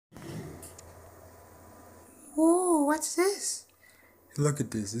what's this? Look at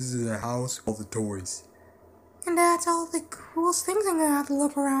this. This is a house with all the toys. And that's all the coolest things I'm gonna have to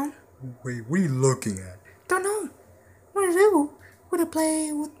look around. Wait, what are you looking at? Don't know. What to do? What to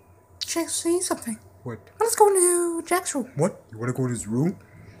play with see something. What? Let's go into Jack's room. What? You wanna go to his room?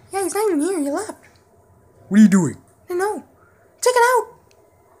 Yeah, he's not even here. He left. What are you doing? I know. Check it out.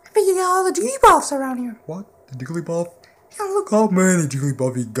 I bet you got all the Jigglypuffs around here. What? The Jigglypuff? Yeah, look. How many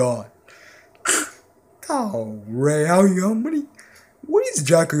Jigglypuff he got? Oh, Ray, how many? What is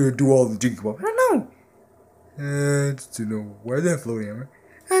Jack gonna do all the Jigglypuff? I don't know. To know. Where's that floating hammer?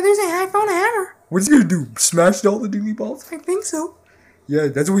 There's I found a hammer. What's he gonna do? Smash all the Jigglypuffs? I think so. Yeah,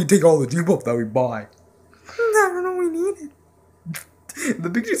 that's where we take all the Jigglypuff that we buy. I don't know. We need it. The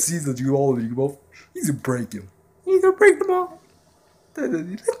picture sees that you all the Jigglypuff. He's gonna break him. He's gonna break them all.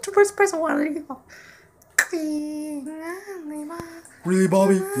 Let's press one. Really,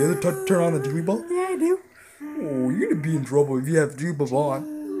 Bobby? You have to turn on the Jigglypuff? Yeah, I do. Oh, you're gonna be in trouble if you have Jigglypuff on.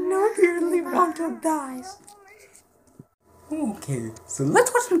 No, you're gonna leave it on until it dies. Okay, so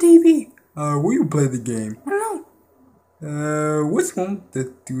Let's watch some TV. will you play the game? I don't know. What's one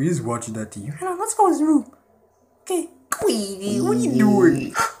that is watching that TV? I don't know. Let's go to his room. Okay. Luigi, what are you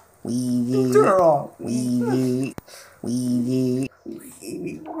doing? Luigi, Turn it off. Luigi.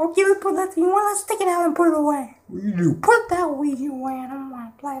 Okay, let's put that. You want? Let's take it out and put it away. What do you do? Put that Ouija away. I don't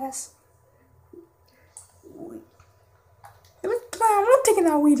want to play this. I'm not taking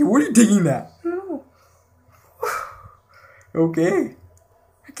that Ouija. What are you taking that? No. Okay.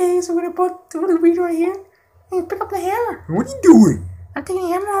 Okay, so we're gonna put the Ouija right here and pick up the hammer. What are you doing? I'm taking the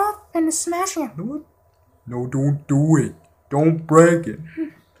hammer off and smashing it. What? No, don't do it. Don't break it.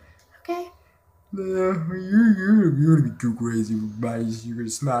 Okay. You're gonna be too crazy, man. You're gonna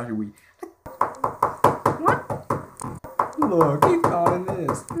smash it. What? Look, keep on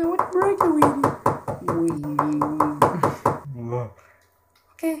this. No, it's break the Ouija.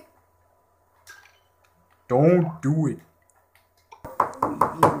 Okay. Don't do it.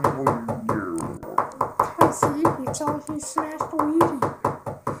 I see. It's all he smashed the Ouija.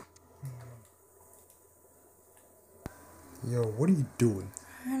 Yo, what are you doing?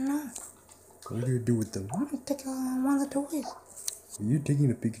 I don't know. What are you gonna do with them? I'm gonna take one of the toys. You're taking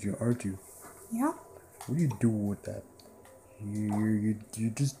the Pikachu, aren't you? Yeah. What are you doing with that? You're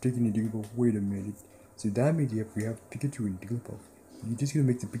just taking the Jigglypuff. Wait a minute. So that means if we have Pikachu and Jigglypuff, you're just gonna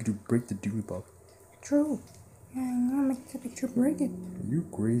make the Pikachu break the Jigglypuff. True. Yeah, I'm gonna make the picture break it. You're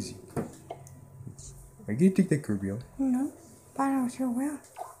crazy. Are you gonna take that Kirby out? No, but I sure will.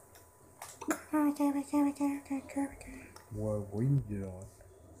 Okay. What are you doing on?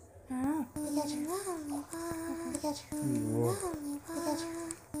 I don't know.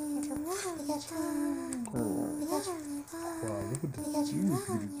 Wow, look at the Pikachu.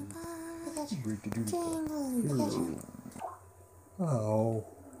 Break the Jigglypuff. Oh,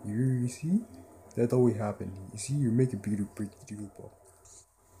 you see? That's all happened. You see, you're making Pikachu break the Jigglypuff.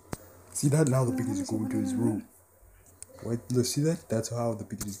 See that? Now the Pikachu's going to his room. Wait, look, see that? That's how the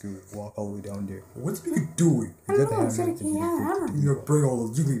Pikachu's going to walk all the way down there. What's Pikachu doing? I don't know. He said he had a hammer. He's gonna break all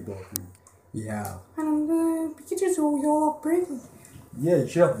the Jigglypuff. Yeah. I don't know. Pikachu's all breaking. Yeah, you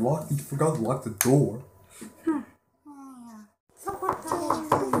should have locked. You forgot to lock the door.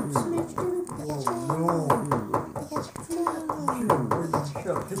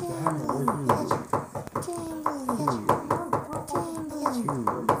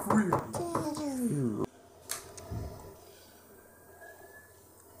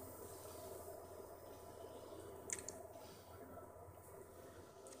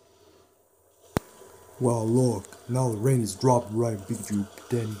 Well, look, now the rain is dropping right in Pikachu,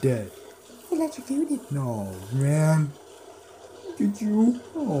 then dead. Electrocuted. No, man. Pikachu?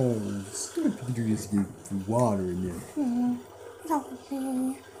 Oh, Pikachu just get some water in there.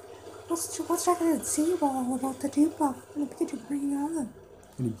 Okay. What's that gonna say about the Jigglypuff and the Pikachu breaking on them?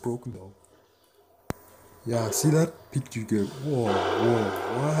 And he broke him though. Yeah, see that? Pikachu get. Whoa,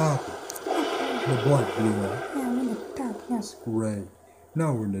 what happened? The blood blew out. Yeah, we're in the dark, yes. Great.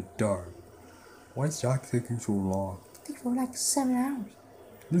 Now we're in the dark. Why is Jack taking so long? I think for like 7 hours.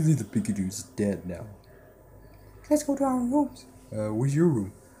 Let's see the Pikachu's dead now. Let's go to our rooms. Where's your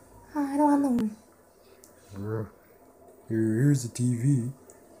room? I don't have no room. Here's the TV.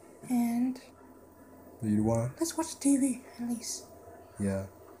 And You want? let's watch TV at least. Yeah.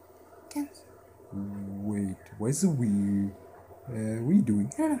 Again. Wait, why is the Wii? What are you doing?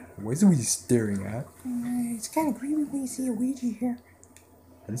 I don't know. Why is the Wii staring at? It's kind of creepy when you see a Ouija here.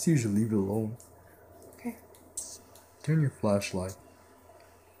 I just usually leave it alone. Okay. Turn your flashlight.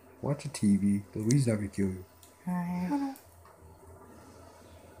 Watch the TV. The Wii's not gonna kill you. I don't know.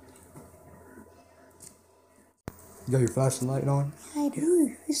 You got your flashlight on? I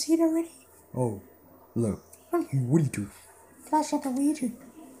do. You see it already? Oh, look. What? What do you do? Flash at the Luigi,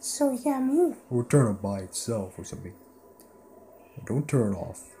 so he can't move. Or turn it by itself or something. Don't turn it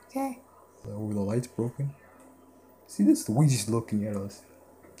off. Okay. Oh, the light's broken. See, this Luigi's looking at us.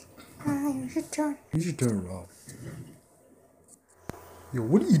 You should turn. You should turn it off. Yo,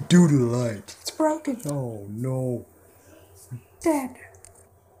 what do you do to the light? It's broken. Oh no. Dead.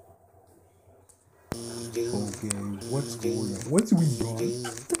 Okay, what's going on? What's we doing?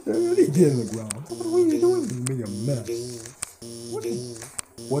 What are you getting on the ground? What are you doing? You're making a mess. What? I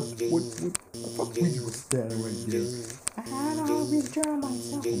thought Luigi was standing right there. I don't know how to be turn by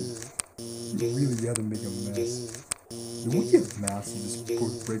myself. You really have to make a mess. Do we get masks and just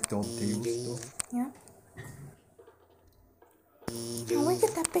break all the tables stuff? Yeah. Now we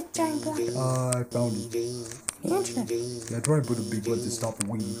get that big giant block. I found it. The internet. Yeah, I tried to put a big blood to stop the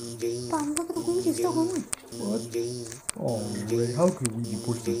Luigi. But look at the Luigi still going. What? Oh, Ray, how could Luigi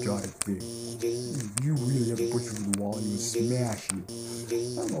push the giant thing? You really have to push it through the wall and you would smash it.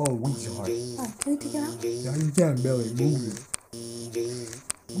 Oh, Luigi's hard. Can we take it out? Yeah, you can't barely move it.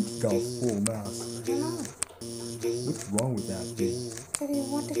 Luigi's got a full mask. I don't know. What's wrong with that thing? So do you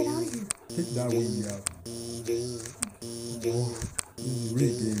want to get out of here? Take that Luigi out. Oh, you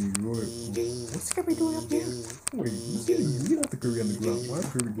really gave me royal. What's Kirby doing up there? Wait, you get out the Kirby on the ground. Why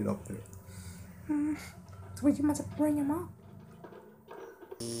did Kirby get up there? So you must have bring him up.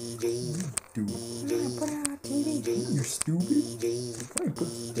 Do it. No, put it on TV. You're stupid? You probably put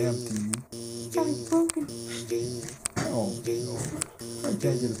the damn TV. It's already broken. Oh, no. I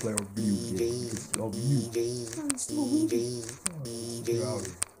can't get to play a video game because of you. Oh, it's still Luigi. Get out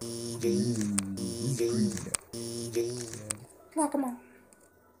of here. He's creepy now. Lock him out.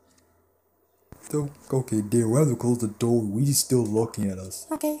 So, okay, dear, we have to close the door. Luigi's still looking at us.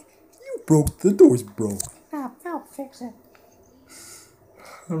 Okay. You broke, the door's broke. I'll fix it.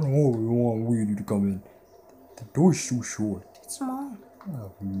 I don't know what we want Luigi to come in. The door's too short. It's small.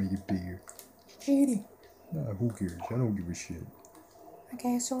 We make it bigger. Cheating. Nah, who cares? I don't give a shit.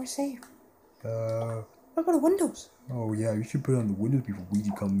 Okay, so we're safe. Uh, What about the windows? oh yeah, you should put it on the windows before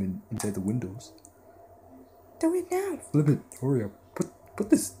Luigi come in inside the windows. Do it now. Flip it, hurry up. Put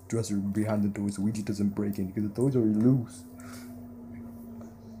this dresser behind the door so Luigi doesn't break in because the door's already loose.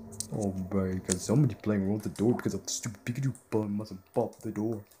 Oh boy, because somebody playing around the door because of the stupid Pikachu bum must have popped the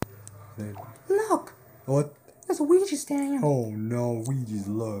door. Then, Look. what? There's Luigi standing up. Oh no, Luigi's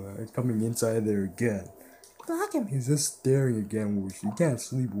it's coming inside there again. Block him. He's just staring again, Luigi. You can't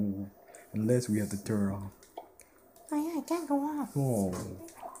sleep unless we have to turn off. Oh yeah, it can't go off. Oh.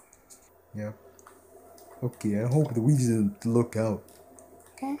 Yep. Okay, I hope the Luigi doesn't look out.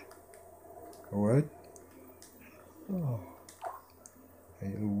 Okay. Alright? Oh.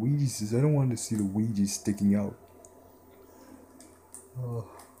 Hey, Luigi says, I don't want to see the Luigi sticking out.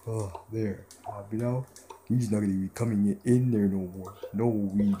 Oh, there. You know, Luigi's not going to be coming in there no more. No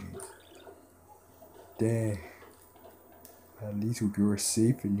Luigi. Dang. At least we're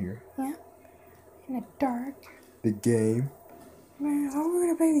safe in here. Yeah. In the dark. The game. Man, how are we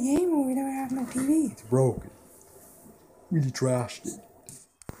gonna play the game when we don't have no TV? It's broken. Luigi trashed it.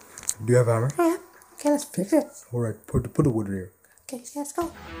 Do you have a hammer? Yeah. Okay, let's fix it. Alright, put the wood in there. Okay, let's go.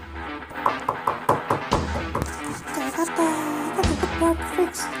 Okay, I got the wood block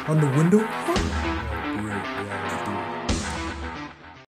fixed. On the window? Yeah.